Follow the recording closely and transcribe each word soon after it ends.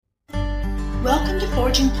Welcome to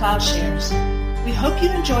Forging Plowshares. We hope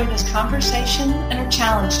you enjoy this conversation and are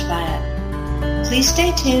challenged by it. Please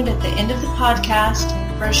stay tuned at the end of the podcast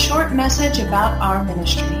for a short message about our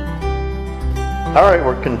ministry. All right,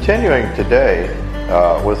 we're continuing today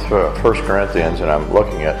with 1 Corinthians, and I'm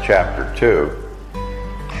looking at chapter 2.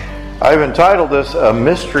 I've entitled this, A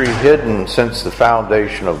Mystery Hidden Since the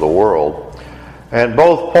Foundation of the World. And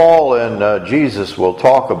both Paul and Jesus will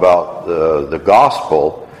talk about the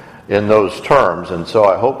gospel in those terms, and so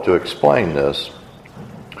I hope to explain this.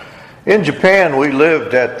 In Japan, we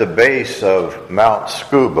lived at the base of Mount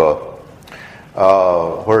Tsukuba,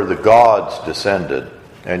 where the gods descended.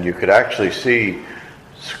 And you could actually see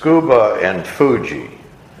Tsukuba and Fuji.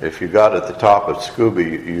 If you got at the top of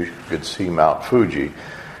Tsukuba, you could see Mount Fuji.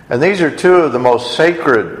 And these are two of the most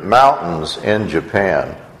sacred mountains in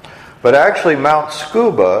Japan. But actually, Mount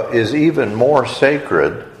Tsukuba is even more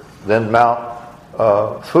sacred than Mount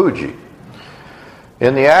Fuji.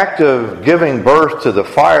 In the act of giving birth to the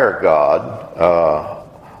fire god,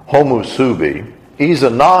 Homusubi,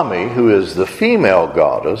 Izanami, who is the female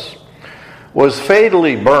goddess, was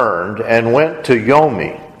fatally burned and went to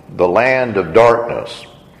Yomi, the land of darkness.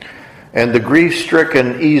 And the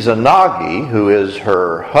grief-stricken Izanagi, who is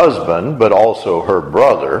her husband, but also her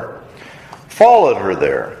brother, followed her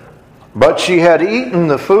there. But she had eaten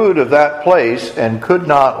the food of that place and could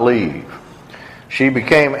not leave. She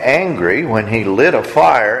became angry when he lit a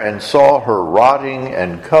fire and saw her rotting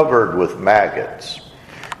and covered with maggots.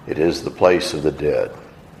 It is the place of the dead.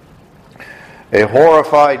 A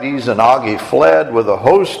horrified Izanagi fled with a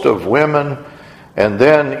host of women, and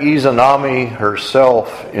then Izanami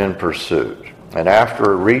herself in pursuit. And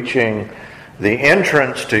after reaching the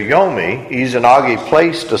entrance to Yomi, Izanagi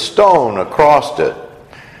placed a stone across it,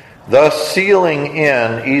 thus sealing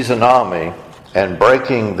in Izanami and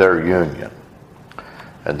breaking their union.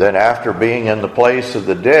 And then after being in the place of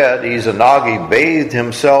the dead, Izanagi bathed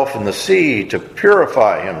himself in the sea to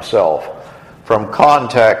purify himself from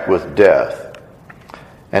contact with death.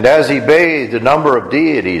 And as he bathed, a number of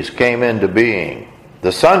deities came into being.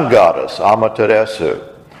 The sun goddess, Amaterasu,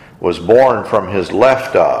 was born from his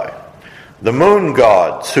left eye. The moon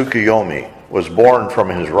god, Tsukuyomi, was born from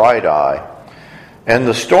his right eye. And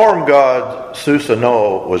the storm god,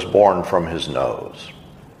 Susanoo, was born from his nose.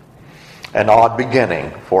 An odd beginning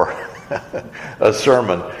for a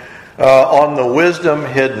sermon on the wisdom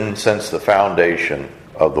hidden since the foundation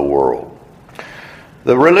of the world.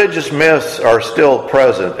 The religious myths are still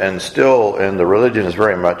present and the religion is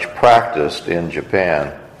very much practiced in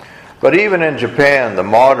Japan. But even in Japan, the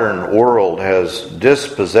modern world has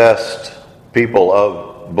dispossessed people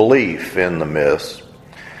of belief in the myths.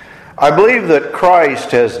 I believe that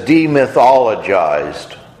Christ has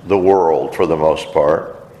demythologized the world for the most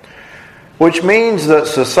part, which means that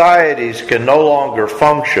societies can no longer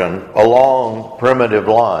function along primitive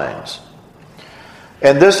lines.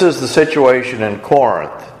 And this is the situation in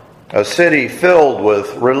Corinth, a city filled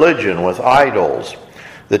with religion, with idols.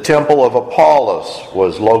 The temple of Apollos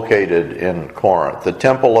was located in Corinth, the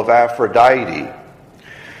temple of Aphrodite,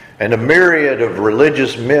 and a myriad of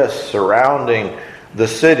religious myths surrounding the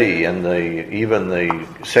city and even the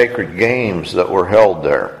sacred games that were held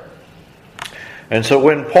there. And so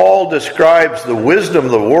when Paul describes the wisdom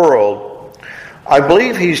of the world, I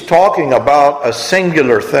believe he's talking about a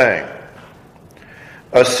singular thing,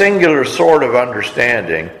 a singular sort of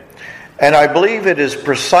understanding. And I believe it is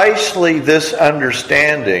precisely this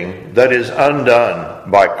understanding that is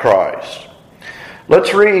undone by Christ.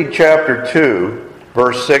 Let's read chapter 2,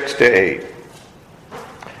 verse 6 to 8.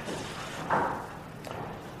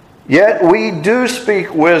 Yet we do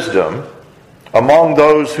speak wisdom among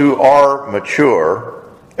those who are mature,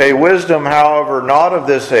 a wisdom, however, not of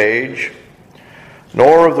this age,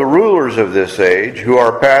 nor of the rulers of this age who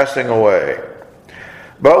are passing away.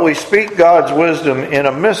 But we speak God's wisdom in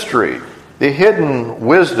a mystery, the hidden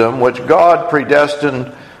wisdom which God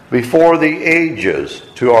predestined before the ages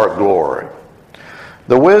to our glory.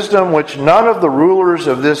 The wisdom which none of the rulers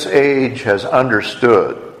of this age has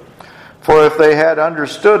understood. For if they had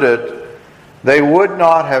understood it, they would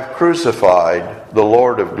not have crucified the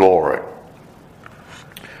Lord of glory.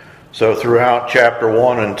 So throughout chapter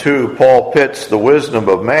 1 and 2, Paul pits the wisdom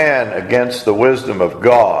of man against the wisdom of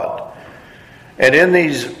God. And in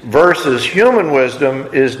these verses, human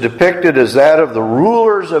wisdom is depicted as that of the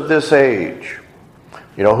rulers of this age.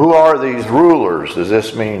 You know, who are these rulers? Does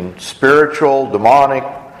this mean spiritual, demonic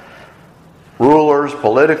rulers,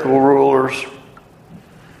 political rulers?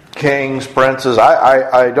 Kings, princes,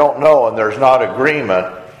 I don't know, and there's not agreement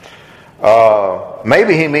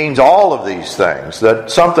Maybe he means all of these things,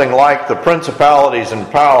 that something like the principalities and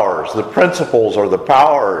powers, the principles or the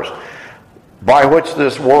powers by which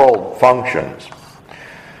this world functions.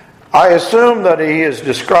 I assume that he is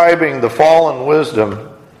describing the fallen wisdom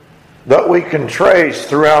that we can trace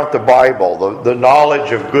throughout the Bible, the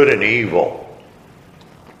knowledge of good and evil.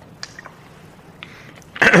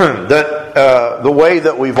 That the way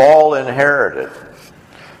that we've all inherited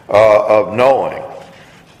of knowing.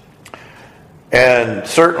 And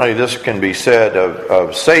certainly this can be said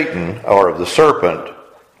of Satan, or of the serpent,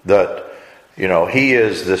 that he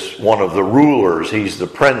is this one of the rulers. He's the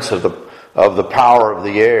prince of the power of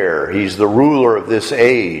the air. He's the ruler of this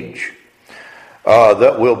age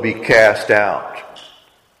that will be cast out.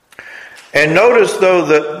 And notice, though,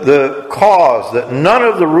 that the cause that none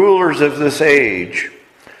of the rulers of this age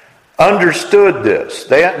understood this.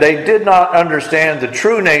 They did not understand the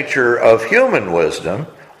true nature of human wisdom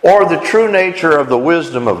or the true nature of the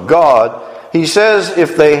wisdom of God. He says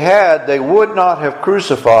if they had, they would not have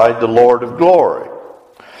crucified the Lord of glory.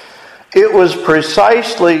 It was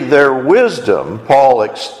precisely their wisdom, Paul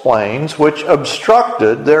explains, which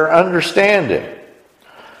obstructed their understanding.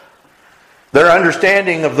 Their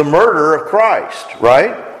understanding of the murder of Christ,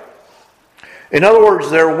 right? In other words,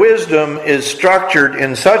 their wisdom is structured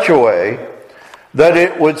in such a way that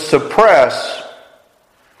it would suppress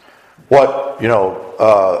what,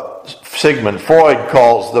 Sigmund Freud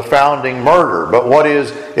calls the founding murder. But what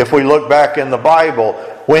is, if we look back in the Bible,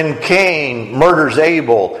 when Cain murders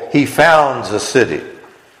Abel, he founds a city.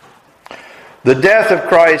 The death of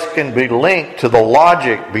Christ can be linked to the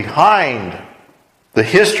logic behind the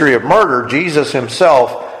history of murder. Jesus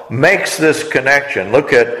himself makes this connection.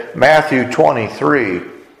 Look at Matthew 23,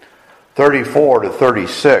 34 to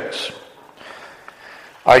 36.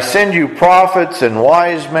 I send you prophets and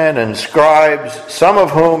wise men and scribes, some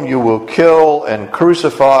of whom you will kill and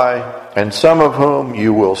crucify, and some of whom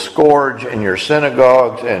you will scourge in your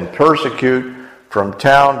synagogues and persecute from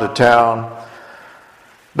town to town,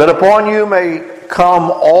 that upon you may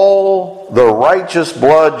come all the righteous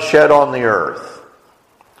blood shed on the earth,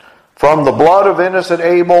 from the blood of innocent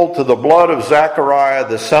Abel to the blood of Zechariah,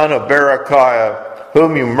 the son of Berechiah,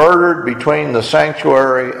 whom you murdered between the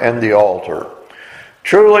sanctuary and the altar.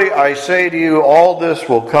 Truly, I say to you, all this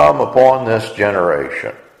will come upon this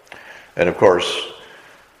generation. And of course,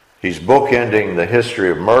 he's bookending the history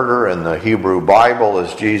of murder in the Hebrew Bible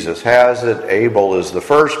as Jesus has it. Abel is the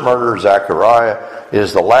first murder, Zechariah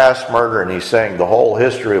is the last murder, and he's saying the whole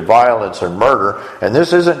history of violence and murder. And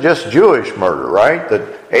this isn't just Jewish murder, right? That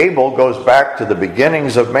Abel goes back to the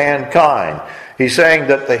beginnings of mankind. He's saying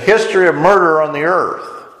that the history of murder on the earth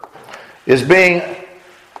is being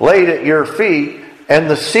laid at your feet, and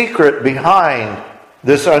the secret behind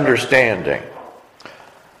this understanding,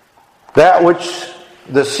 that which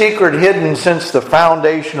the secret hidden since the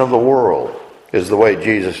foundation of the world, is the way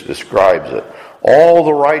Jesus describes it. All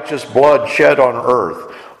the righteous blood shed on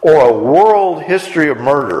earth, or a world history of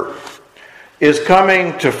murder, is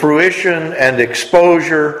coming to fruition and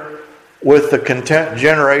exposure with the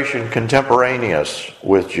generation contemporaneous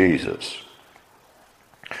with Jesus.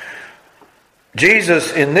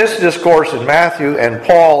 Jesus, in this discourse in Matthew, and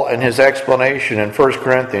Paul in his explanation in 1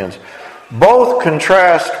 Corinthians, both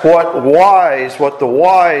contrast what the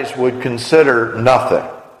wise would consider nothing.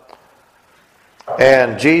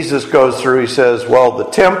 And Jesus goes through, he says, well, the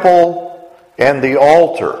temple and the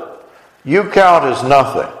altar, you count as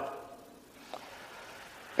nothing.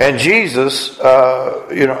 And Jesus,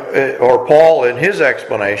 or Paul in his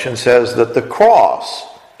explanation says that the cross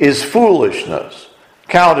is foolishness,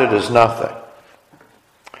 counted as nothing.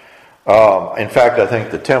 In fact, I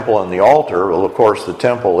think the temple and the altar, well, of course, the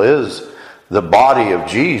temple is the body of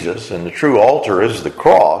Jesus, and the true altar is the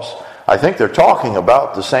cross. I think they're talking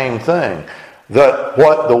about the same thing. That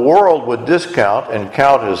what the world would discount and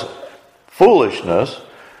count as foolishness,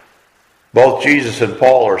 both Jesus and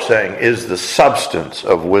Paul are saying, is the substance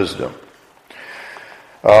of wisdom.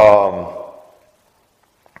 That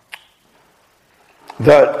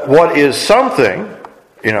what is something,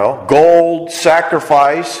 gold,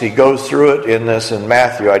 sacrifice, he goes through it in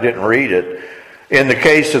Matthew. I didn't read it. In the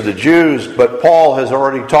case of the Jews, but Paul has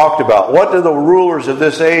already talked about, what do the rulers of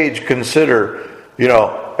this age consider,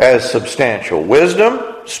 as substantial? Wisdom,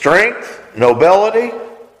 strength, nobility.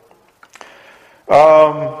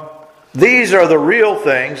 These are the real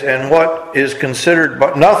things, and what is considered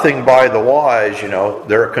but nothing by the wise,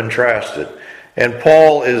 they're contrasted. And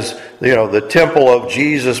Paul is, the temple of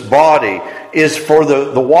Jesus' body is for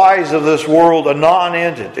the wise of this world a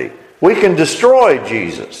non-entity. We can destroy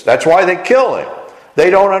Jesus. That's why they kill him. They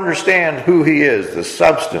don't understand who he is, the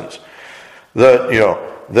substance. that,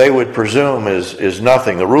 they would presume is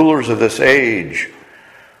nothing. The rulers of this age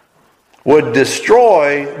would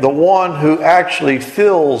destroy the one who actually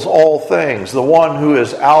fills all things, the one who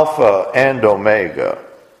is Alpha and Omega.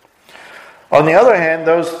 On the other hand,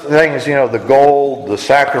 those things, the gold, the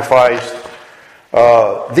sacrifice,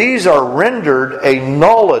 these are rendered a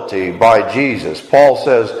nullity by Jesus. Paul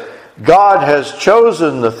says, God has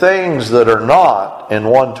chosen the things that are not, in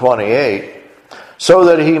 128, so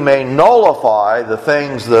that he may nullify the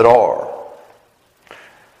things that are.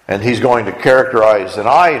 And he's going to characterize an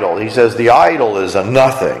idol. He says the idol is a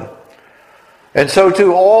nothing. And so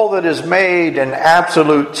too, all that is made an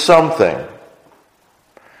absolute something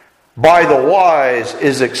by the wise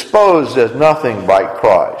is exposed as nothing by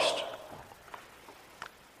Christ.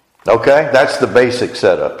 Okay? That's the basic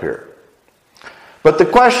setup here. But the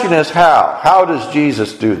question is how? How does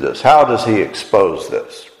Jesus do this? How does he expose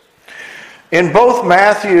this? In both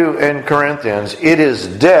Matthew and Corinthians, it is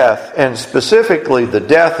death, and specifically the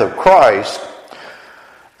death of Christ,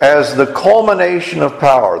 as the culmination of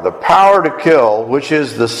power, the power to kill, which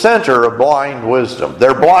is the center of blind wisdom.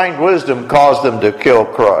 Their blind wisdom caused them to kill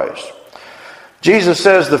Christ. Jesus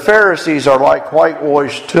says the Pharisees are like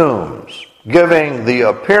whitewashed tombs, giving the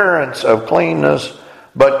appearance of cleanness,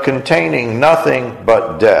 but containing nothing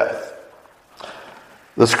but death.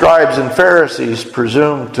 The scribes and Pharisees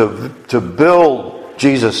presumed to build,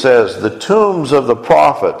 Jesus says, the tombs of the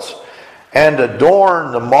prophets and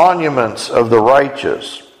adorn the monuments of the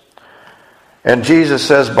righteous. And Jesus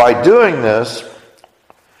says by doing this,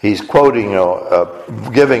 he's quoting,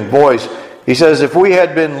 giving voice. He says, if we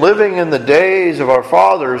had been living in the days of our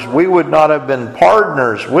fathers, we would not have been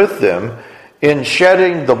partners with them in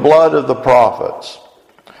shedding the blood of the prophets.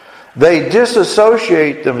 They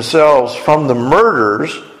disassociate themselves from the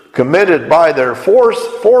murders committed by their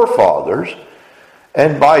forefathers,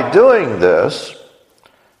 and by doing this,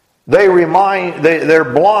 they're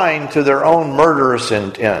blind to their own murderous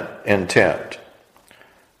intent.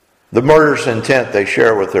 The murderous intent they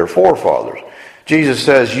share with their forefathers. Jesus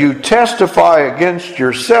says, you testify against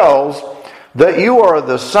yourselves that you are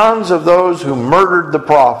the sons of those who murdered the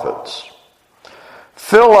prophets.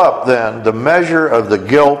 Fill up, then, the measure of the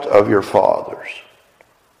guilt of your fathers.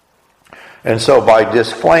 And so by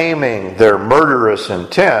disclaiming their murderous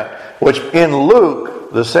intent, which in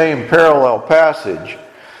Luke, the same parallel passage,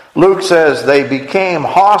 Luke says they became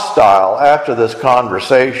hostile after this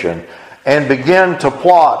conversation and began to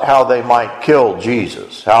plot how they might kill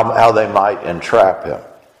Jesus, how they might entrap him.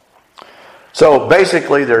 So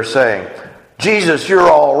basically they're saying, Jesus, you're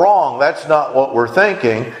all wrong. That's not what we're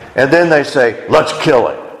thinking. And then they say, let's kill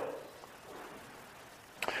him.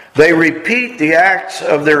 They repeat the acts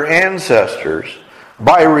of their ancestors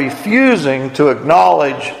by refusing to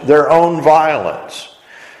acknowledge their own violence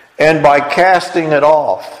and by casting it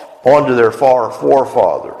off onto their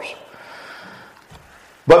forefathers.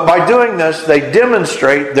 But by doing this, they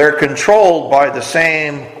demonstrate they're controlled by the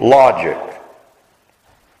same logic.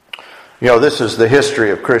 This is the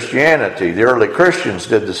history of Christianity. The early Christians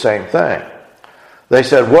did the same thing. They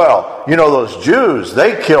said, well, those Jews,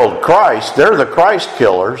 they killed Christ. They're the Christ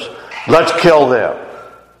killers. Let's kill them.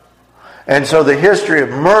 And so the history of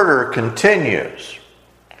murder continues.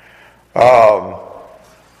 The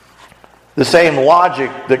same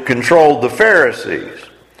logic that controlled the Pharisees.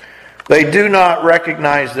 They do not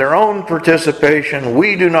recognize their own participation.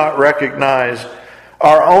 We do not recognize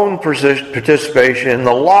our own participation in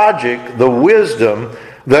the logic, the wisdom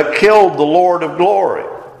that killed the Lord of glory.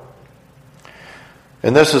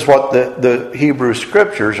 And this is what the Hebrew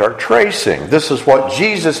Scriptures are tracing. This is what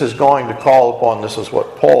Jesus is going to call upon. This is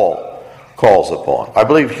what Paul calls upon. I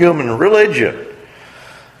believe human religion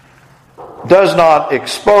does not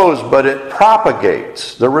expose, but it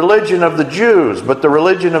propagates the religion of the Jews. But the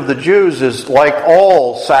religion of the Jews is like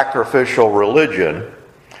all sacrificial religion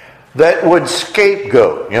that would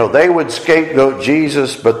scapegoat. They would scapegoat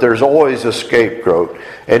Jesus, but there's always a scapegoat.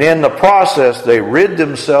 And in the process, they rid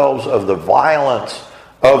themselves of the violence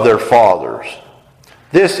of their fathers.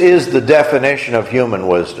 This is the definition of human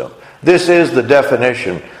wisdom. This is the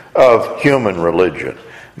definition of human religion.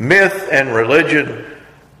 Myth and religion,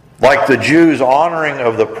 like the Jews' honoring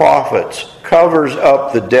of the prophets, covers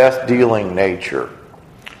up the death-dealing nature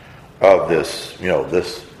of this,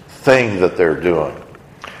 this thing that they're doing.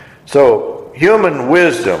 So, human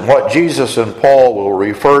wisdom, what Jesus and Paul will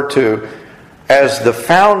refer to as the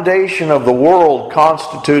foundation of the world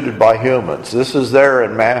constituted by humans. This is there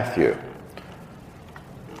in Matthew.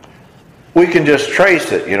 We can just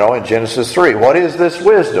trace it, in Genesis 3. What is this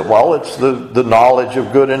wisdom? Well, it's the knowledge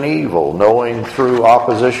of good and evil, knowing through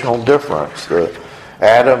oppositional difference.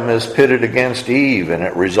 Adam is pitted against Eve, and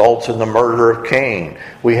it results in the murder of Cain.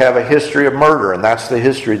 We have a history of murder, and that's the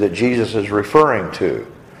history that Jesus is referring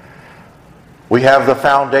to. We have the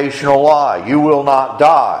foundational lie: you will not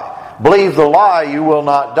die. Believe the lie, you will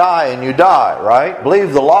not die, and you die, right?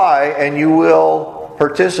 Believe the lie, and you will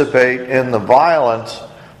participate in the violence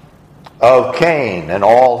of Cain and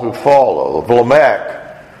all who follow. Of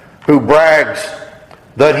Lamech, who brags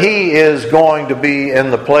that he is going to be in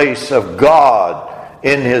the place of God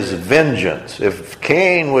in his vengeance. If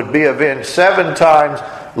Cain would be avenged 7 times,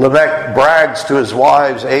 Lamech brags to his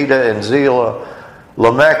wives Adah and Zillah,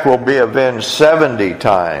 Lamech will be avenged 70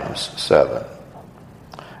 times 7.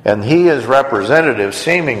 And he is representative,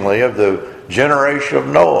 seemingly, of the generation of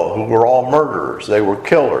Noah, who were all murderers. They were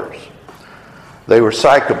killers. They were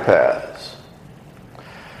psychopaths.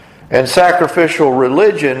 And sacrificial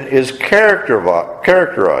religion is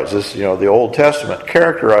characterizes, the Old Testament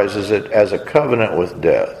characterizes it as a covenant with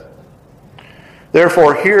death.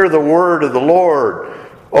 Therefore, hear the word of the Lord,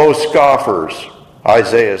 O scoffers,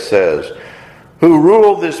 Isaiah says, who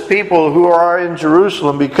rule this people who are in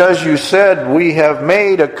Jerusalem, because you said, we have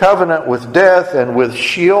made a covenant with death, and with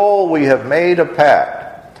Sheol we have made a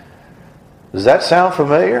pact. Does that sound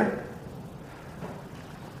familiar?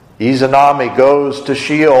 Izanami goes to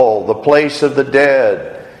Sheol, the place of the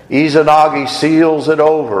dead. Izanagi seals it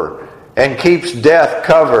over and keeps death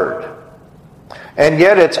covered. And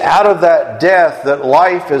yet it's out of that death that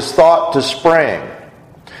life is thought to spring.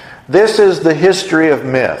 This is the history of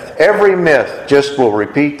myth. Every myth just will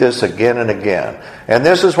repeat this again and again. And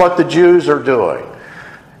this is what the Jews are doing.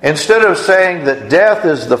 Instead of saying that death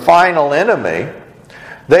is the final enemy,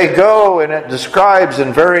 they go, and it describes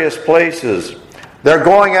in various places, they're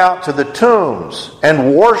going out to the tombs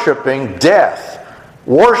and worshiping death,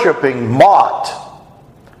 worshiping Mot,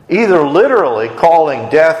 either literally calling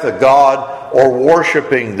death a god or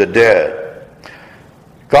worshiping the dead.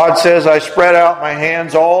 God says, I spread out my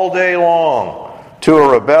hands all day long to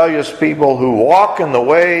a rebellious people who walk in the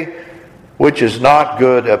way which is not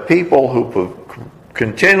good, a people who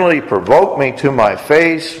continually provoke me to my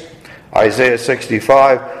face, Isaiah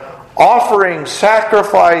 65, offering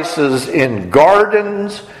sacrifices in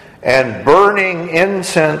gardens and burning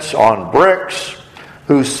incense on bricks,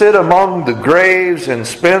 who sit among the graves and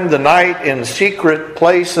spend the night in secret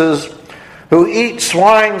places, who eat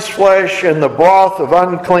swine's flesh and the broth of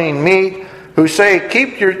unclean meat, who say,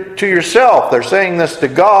 keep to yourself. They're saying this to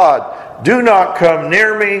God. Do not come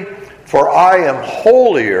near me, for I am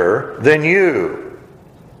holier than you.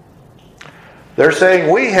 They're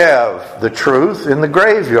saying, we have the truth in the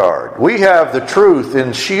graveyard. We have the truth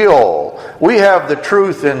in Sheol. We have the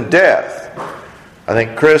truth in death. I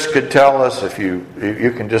think Chris could tell us, if you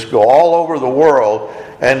can just go all over the world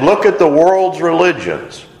and look at the world's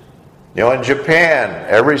religions. In Japan,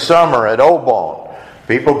 every summer at Obon,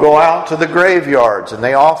 people go out to the graveyards and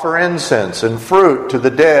they offer incense and fruit to the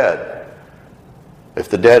dead. If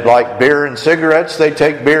the dead like beer and cigarettes, they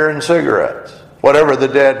take beer and cigarettes, whatever the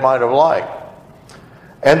dead might have liked.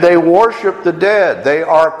 And they worship the dead. They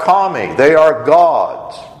are kami. They are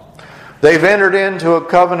gods. They've entered into a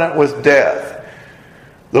covenant with death.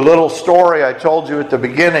 The little story I told you at the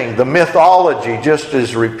beginning, the mythology just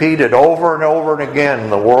is repeated over and over and again in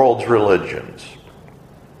the world's religions.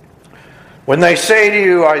 When they say to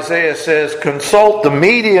you, Isaiah says, consult the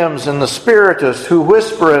mediums and the spiritists who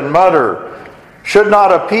whisper and mutter, should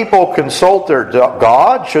not a people consult their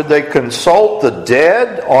God? Should they consult the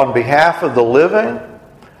dead on behalf of the living?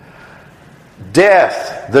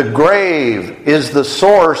 Death, the grave, is the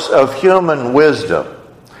source of human wisdom.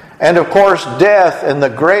 And of course, death and the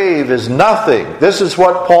grave is nothing. This is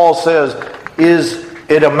what Paul says,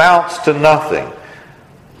 it amounts to nothing.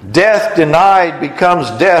 Death denied becomes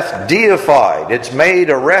death deified. It's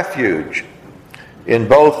made a refuge. In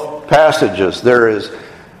both passages, there is,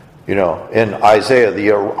 in Isaiah,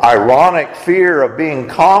 the ironic fear of being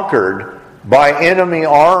conquered by enemy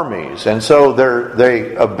armies. And so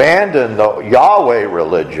they abandon the Yahweh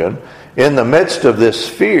religion in the midst of this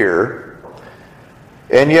fear.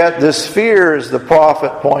 And yet this fear, as the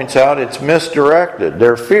prophet points out, it's misdirected.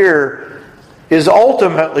 Their fear is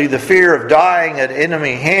ultimately the fear of dying at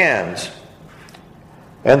enemy hands.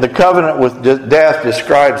 And the covenant with death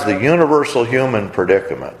describes the universal human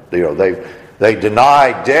predicament. They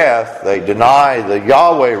deny death, they deny the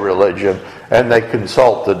Yahweh religion, and they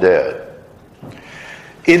consult the dead.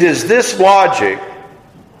 It is this logic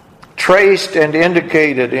traced and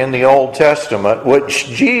indicated in the Old Testament which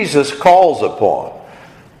Jesus calls upon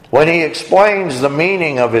when he explains the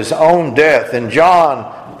meaning of his own death. In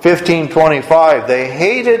John 15:25, they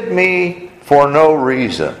hated me for no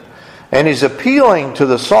reason. And he's appealing to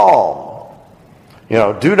the psalm.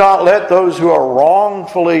 Do not let those who are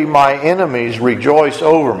wrongfully my enemies rejoice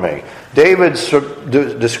over me. David's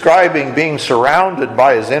describing being surrounded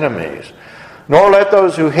by his enemies. Nor let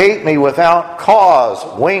those who hate me without cause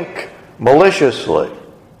wink maliciously.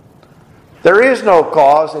 There is no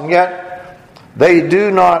cause, and yet they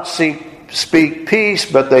do not speak peace,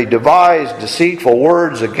 but they devise deceitful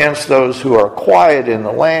words against those who are quiet in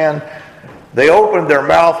the land. They opened their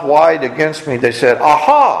mouth wide against me. They said,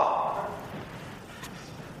 "Aha!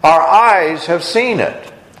 Our eyes have seen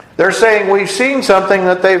it." They're saying we've seen something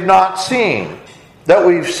that they've not seen. That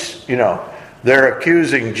they're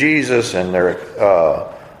accusing Jesus, and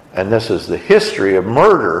this is the history of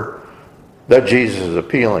murder that Jesus is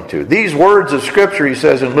appealing to. These words of Scripture, he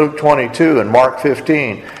says in Luke 22 and Mark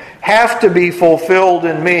 15, have to be fulfilled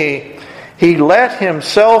in me. He let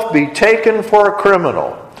himself be taken for a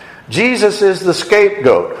criminal. Jesus is the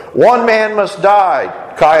scapegoat. One man must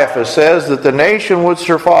die, Caiaphas says, that the nation would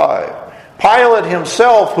survive. Pilate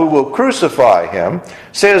himself, who will crucify him,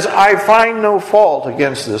 says, I find no fault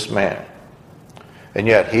against this man. And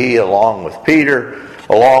yet he, along with Peter,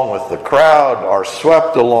 along with the crowd, are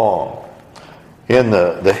swept along in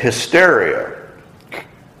the hysteria.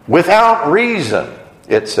 Without reason,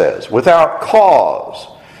 it says, without cause.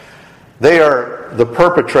 They are the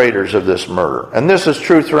perpetrators of this murder. And this is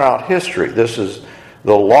true throughout history. This is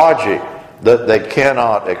the logic that they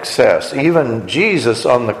cannot access. Even Jesus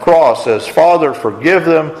on the cross says, Father, forgive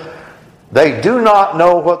them. They do not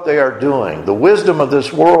know what they are doing. The wisdom of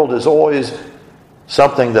this world is always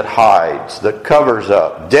something that hides, that covers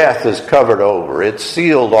up. Death is covered over. It's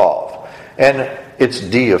sealed off. And it's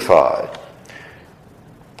deified.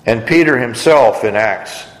 And Peter himself in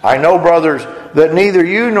Acts, I know, brothers, that neither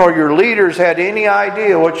you nor your leaders had any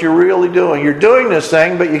idea what you're really doing. You're doing this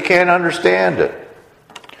thing, but you can't understand it.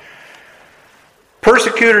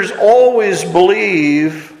 Persecutors always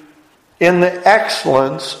believe in the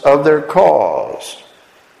excellence of their cause.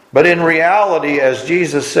 But in reality, as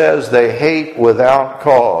Jesus says, they hate without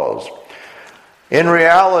cause. In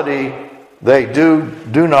reality, they do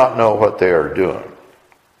not know what they are doing.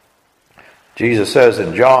 Jesus says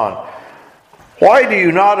in John, why do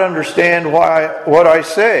you not understand what I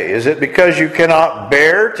say? Is it because you cannot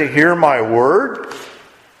bear to hear my word?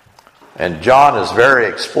 And John is very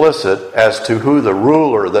explicit as to who the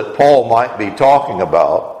ruler that Paul might be talking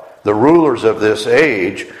about, the rulers of this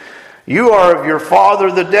age. You are of your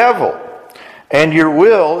father the devil, and your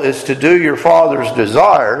will is to do your father's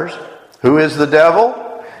desires. Who is the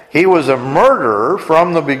devil? He was a murderer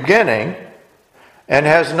from the beginning and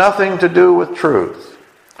has nothing to do with truth.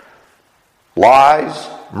 Lies,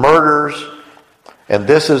 murders, and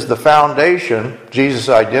this is the foundation Jesus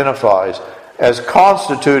identifies as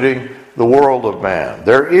constituting the world of man.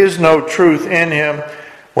 There is no truth in him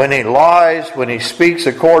when he lies, when he speaks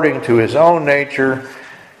according to his own nature,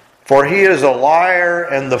 for he is a liar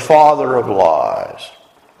and the father of lies.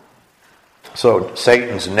 So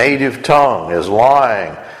Satan's native tongue is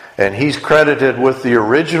lying, and he's credited with the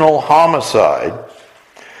original homicide,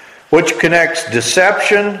 which connects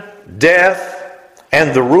deception, death,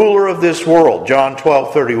 and the ruler of this world, John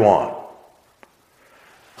 12:31.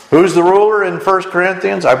 Who's the ruler in 1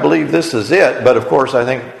 Corinthians? I believe this is it, but of course I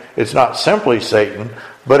think it's not simply Satan,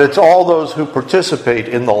 but it's all those who participate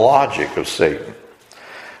in the logic of Satan.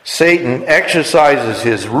 Satan exercises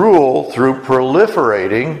his rule through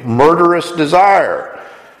proliferating murderous desire.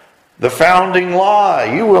 The founding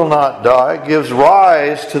lie, you will not die, gives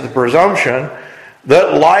rise to the presumption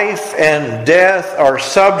that life and death are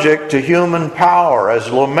subject to human power.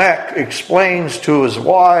 As Lamech explains to his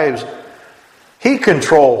wives, he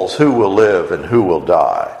controls who will live and who will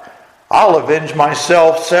die. I'll avenge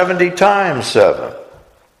myself 70 times 7.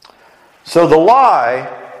 So the lie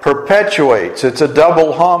perpetuates. It's a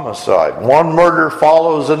double homicide. One murder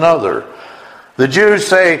follows another. The Jews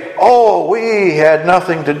say, we had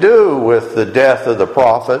nothing to do with the death of the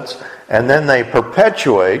prophets. And then they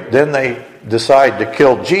perpetuate, then they decide to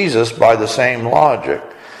kill Jesus by the same logic.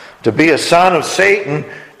 To be a son of Satan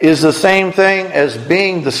is the same thing as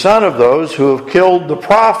being the son of those who have killed the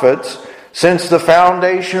prophets since the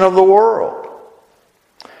foundation of the world.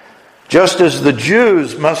 Just as the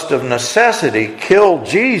Jews must of necessity kill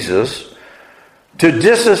Jesus to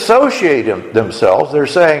disassociate themselves, they're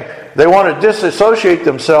saying they want to disassociate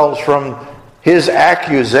themselves from his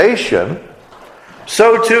accusation,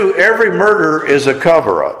 so too every murder is a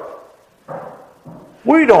cover-up.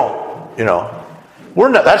 We don't,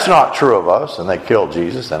 that's not true of us. And they kill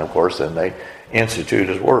Jesus, and of course then they institute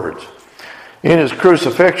his words. In his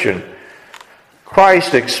crucifixion,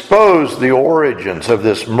 Christ exposed the origins of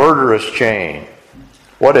this murderous chain.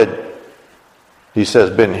 What had, he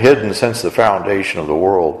says, been hidden since the foundation of the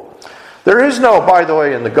world. There is no, by the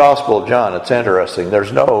way, in the Gospel of John, it's interesting,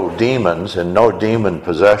 there's no demons and no demon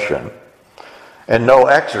possession and no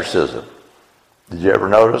exorcism. Did you ever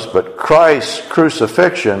notice? But Christ's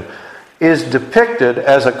crucifixion is depicted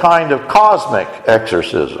as a kind of cosmic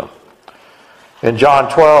exorcism. In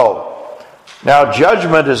John 12, now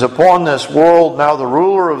judgment is upon this world, now the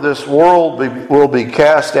ruler of this world will be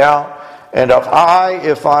cast out, and if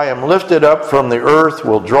I am lifted up from the earth,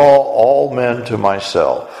 will draw all men to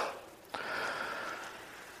myself.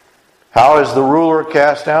 How is the ruler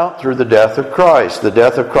cast out? Through the death of Christ. The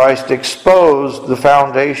death of Christ exposed the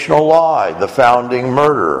foundational lie, the founding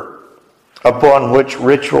murder, upon which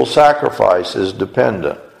ritual sacrifice is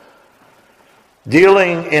dependent.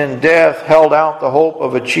 Dealing in death held out the hope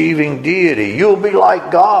of achieving deity. You'll be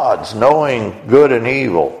like gods, knowing good and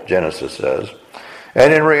evil, Genesis says.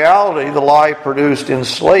 And in reality, the lie produced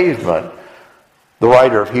enslavement, the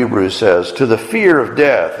writer of Hebrews says, to the fear of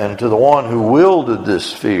death and to the one who wielded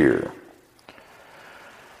this fear.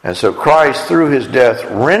 And so Christ, through his death,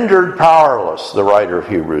 rendered powerless, the writer of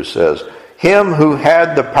Hebrews says, him who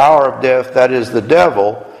had the power of death, that is the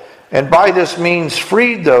devil, and by this means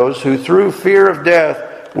freed those who through fear of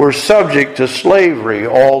death were subject to slavery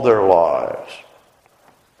all their lives.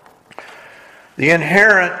 The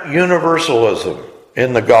inherent universalism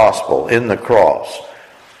in the gospel, in the cross.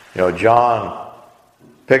 John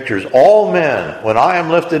pictures all men, when I am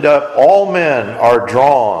lifted up, all men are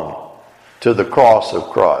drawn to the cross of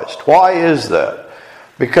Christ. Why is that?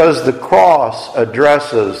 Because the cross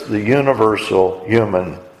addresses the universal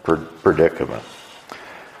human predicament.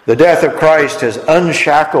 The death of Christ has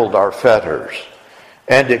unshackled our fetters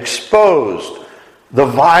and exposed the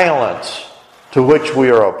violence to which we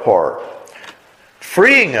are a part,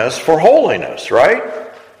 freeing us for holiness, right?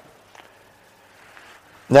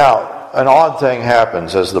 Now, an odd thing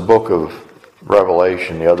happens as the book of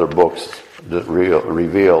Revelation, the other books that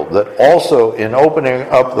reveal, that also in opening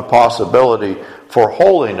up the possibility for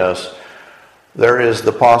holiness, there is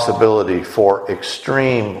the possibility for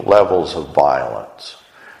extreme levels of violence.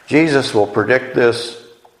 Jesus will predict this,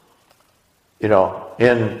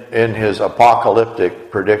 in his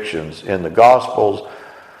apocalyptic predictions in the Gospels.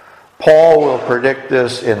 Paul will predict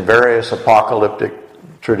this in various apocalyptic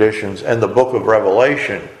traditions, and the book of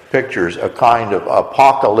Revelation pictures a kind of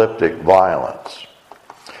apocalyptic violence.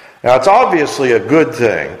 Now, it's obviously a good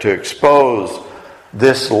thing to expose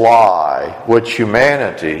this lie which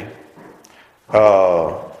humanity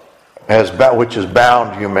which has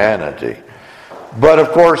bound humanity. But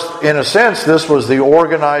of course, in a sense, this was the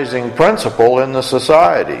organizing principle in the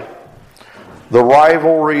society. The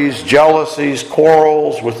rivalries, jealousies,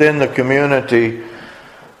 quarrels within the community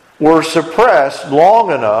were suppressed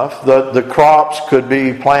long enough that the crops could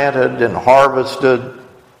be planted and harvested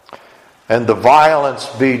and the violence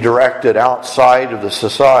be directed outside of the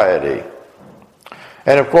society.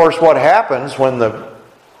 And of course, what happens when the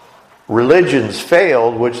religions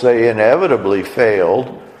failed, which they inevitably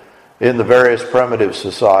failed in the various primitive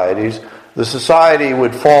societies, the society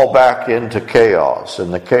would fall back into chaos,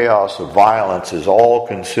 and the chaos of violence is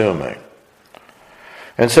all-consuming.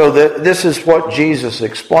 And so this is what Jesus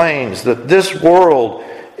explains, that this world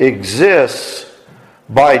exists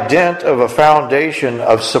by dint of a foundation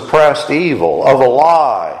of suppressed evil, of a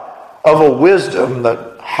lie, of a wisdom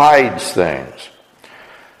that hides things.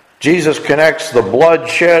 Jesus connects the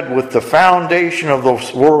bloodshed with the foundation of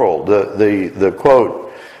this world. The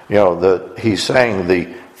quote, that he's saying,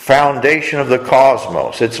 the foundation of the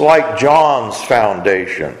cosmos. It's like John's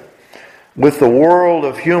foundation, with the world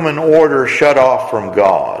of human order shut off from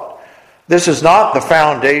God. This is not the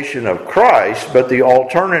foundation of Christ, but the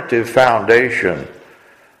alternative foundation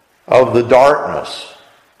of the darkness,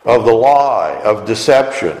 of the lie, of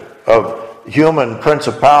deception, of human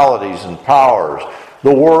principalities and powers,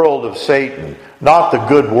 the world of Satan, not the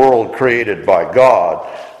good world created by God,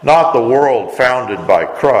 not the world founded by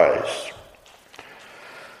Christ.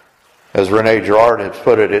 As Rene Girard has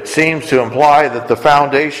put it, it seems to imply that the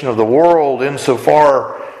foundation of the world,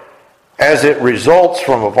 insofar as it results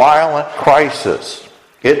from a violent crisis,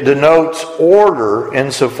 it denotes order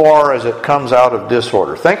insofar as it comes out of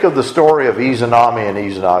disorder. Think of the story of Izanami and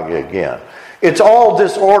Izanagi again. It's all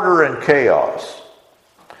disorder and chaos.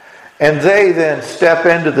 And they then step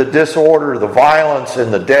into the disorder, the violence,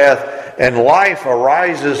 and the death, and life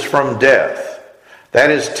arises from death.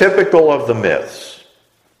 That is typical of the myths.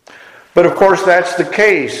 But of course, that's the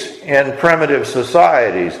case in primitive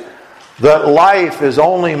societies, that life is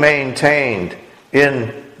only maintained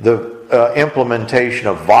in the implementation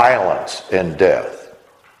of violence and death.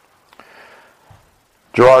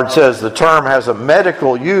 Gerard says the term has a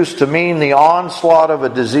medical use to mean the onslaught of a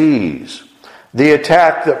disease, the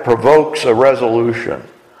attack that provokes a resolution.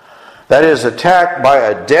 That is, attack by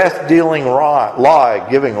a death-dealing lie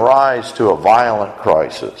giving rise to a violent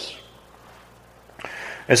crisis.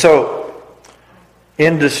 And so,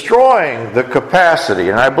 in destroying the capacity,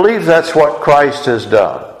 and I believe that's what Christ has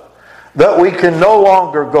done, that we can no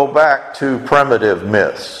longer go back to primitive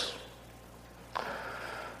myths.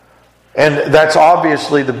 And that's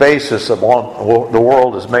obviously the basis of what the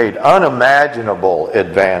world has made. Unimaginable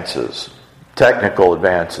advances, technical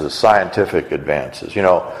advances, scientific advances.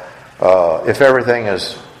 If everything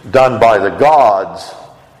is done by the gods,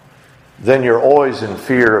 then you're always in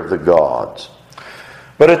fear of the gods.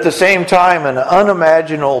 But at the same time, an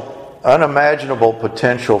unimaginable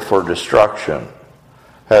potential for destruction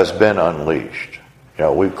has been unleashed.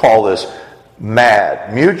 We call this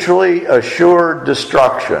MAD, mutually assured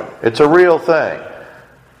destruction. It's a real thing.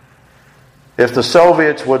 If the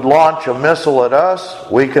Soviets would launch a missile at us,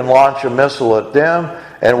 we can launch a missile at them,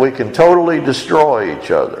 and we can totally destroy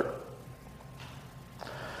each other.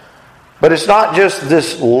 But it's not just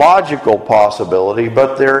this logical possibility,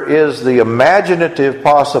 but there is the imaginative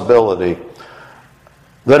possibility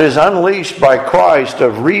that is unleashed by Christ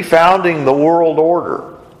of refounding the world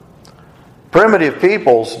order. Primitive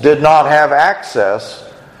peoples did not have access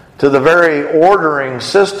to the very ordering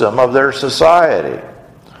system of their society.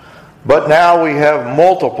 But now we have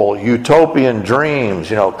multiple utopian dreams,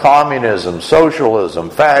 communism, socialism,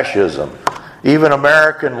 fascism, even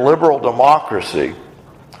American liberal democracy,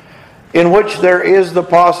 in which there is the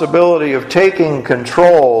possibility of taking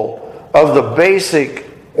control of the basic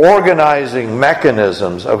organizing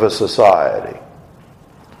mechanisms of a society.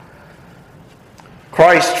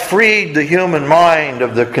 Christ freed the human mind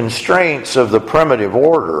of the constraints of the primitive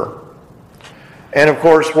order. And of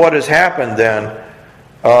course, what has happened then,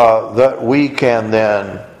 that we can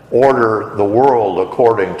then order the world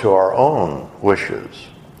according to our own wishes.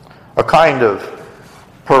 A kind of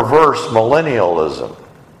perverse millennialism.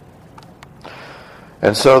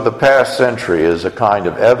 And so the past century is a kind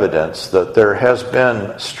of evidence that there has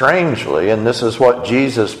been, strangely, and this is what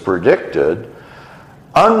Jesus predicted,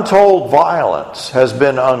 untold violence has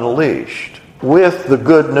been unleashed with the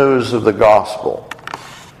good news of the gospel.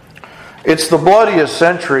 It's the bloodiest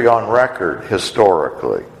century on record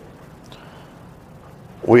historically.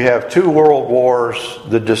 We have 2 world wars,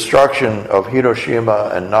 the destruction of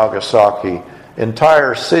Hiroshima and Nagasaki,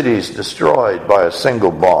 entire cities destroyed by a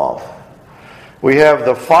single bomb. We have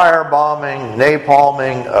the firebombing,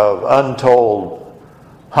 napalming of untold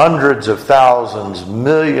hundreds of thousands,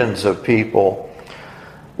 millions of people,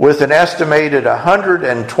 with an estimated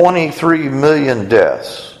 123 million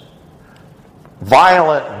deaths,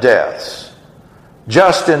 violent deaths,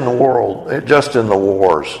 just in the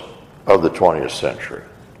wars of the 20th century.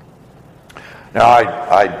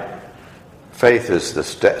 Now, faith is the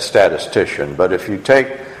statistician, but if you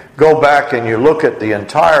go back and you look at the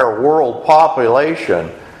entire world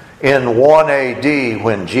population in 1 AD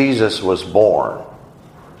when Jesus was born,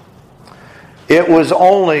 it was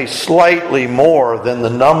only slightly more than the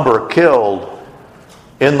number killed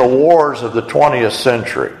in the wars of the 20th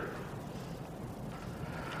century.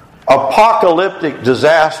 Apocalyptic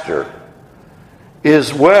disaster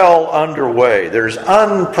is well underway. There's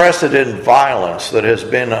unprecedented violence that has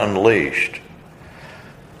been unleashed.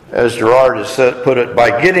 As Gerard has put it,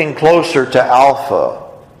 by getting closer to Alpha,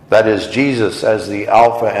 that is Jesus as the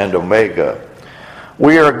Alpha and Omega,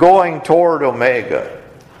 we are going toward Omega.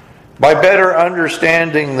 By better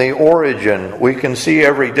understanding the origin, we can see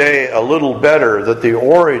every day a little better that the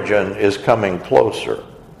origin is coming closer.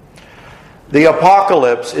 The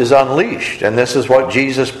apocalypse is unleashed, and this is what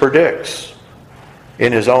Jesus predicts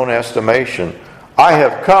in his own estimation. I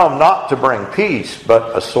have come not to bring peace,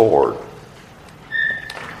 but a sword.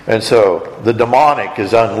 And so the demonic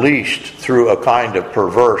is unleashed through a kind of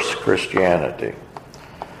perverse Christianity.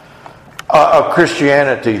 A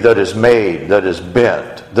Christianity that is made, that is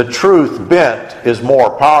bent. The truth bent is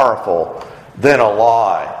more powerful than a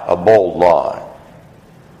lie, a bold lie.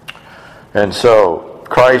 And so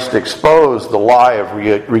Christ exposed the lie of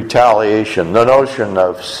retaliation, the notion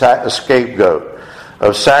of a scapegoat,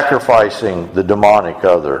 of sacrificing the demonic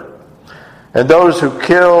other. And those who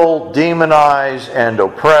kill, demonize, and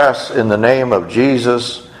oppress in the name of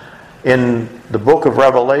Jesus, in the book of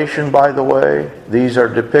Revelation, by the way, these are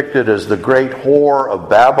depicted as the great whore of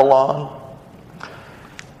Babylon.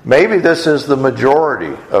 Maybe this is the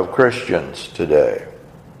majority of Christians today.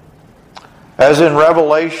 As in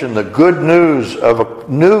Revelation, the good news of a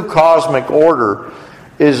new cosmic order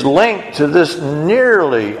is linked to this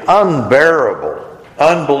nearly unbearable,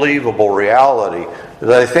 unbelievable reality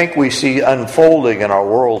that I think we see unfolding in our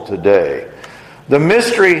world today. The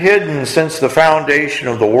mystery hidden since the foundation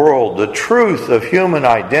of the world, the truth of human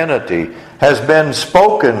identity, has been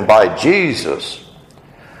spoken by Jesus.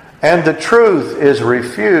 And the truth is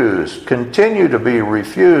refused, continue to be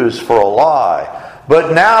refused for a lie.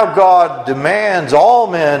 But now God demands all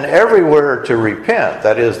men everywhere to repent.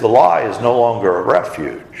 That is, the lie is no longer a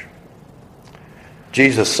refuge.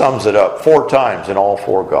 Jesus sums it up 4 times in all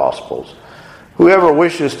 4 Gospels. Whoever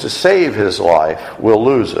wishes to save his life will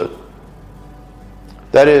lose it.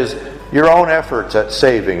 That is, your own efforts at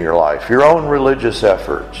saving your life, your own religious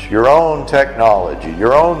efforts, your own technology,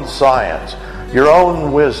 your own science, your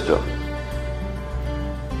own wisdom.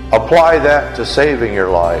 Apply that to saving your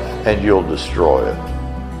life and you'll destroy it.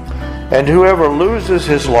 And whoever loses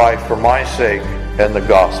his life for my sake and the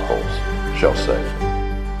Gospel's shall save it.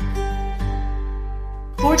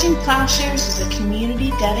 Forging Plowshares is a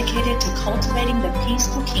community dedicated to cultivating the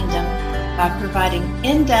peaceful kingdom by providing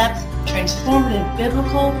in-depth, transformative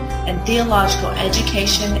biblical and theological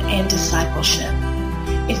education and discipleship.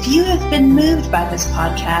 If you have been moved by this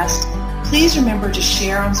podcast, please remember to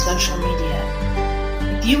share on social media.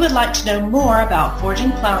 If you would like to know more about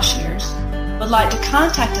Forging Plowshares, would like to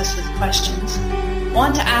contact us with questions,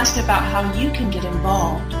 want to ask about how you can get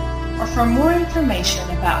involved, or for more information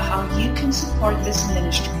about how you can support this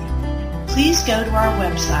ministry, please go to our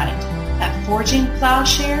website at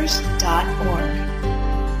forgingplowshares.org.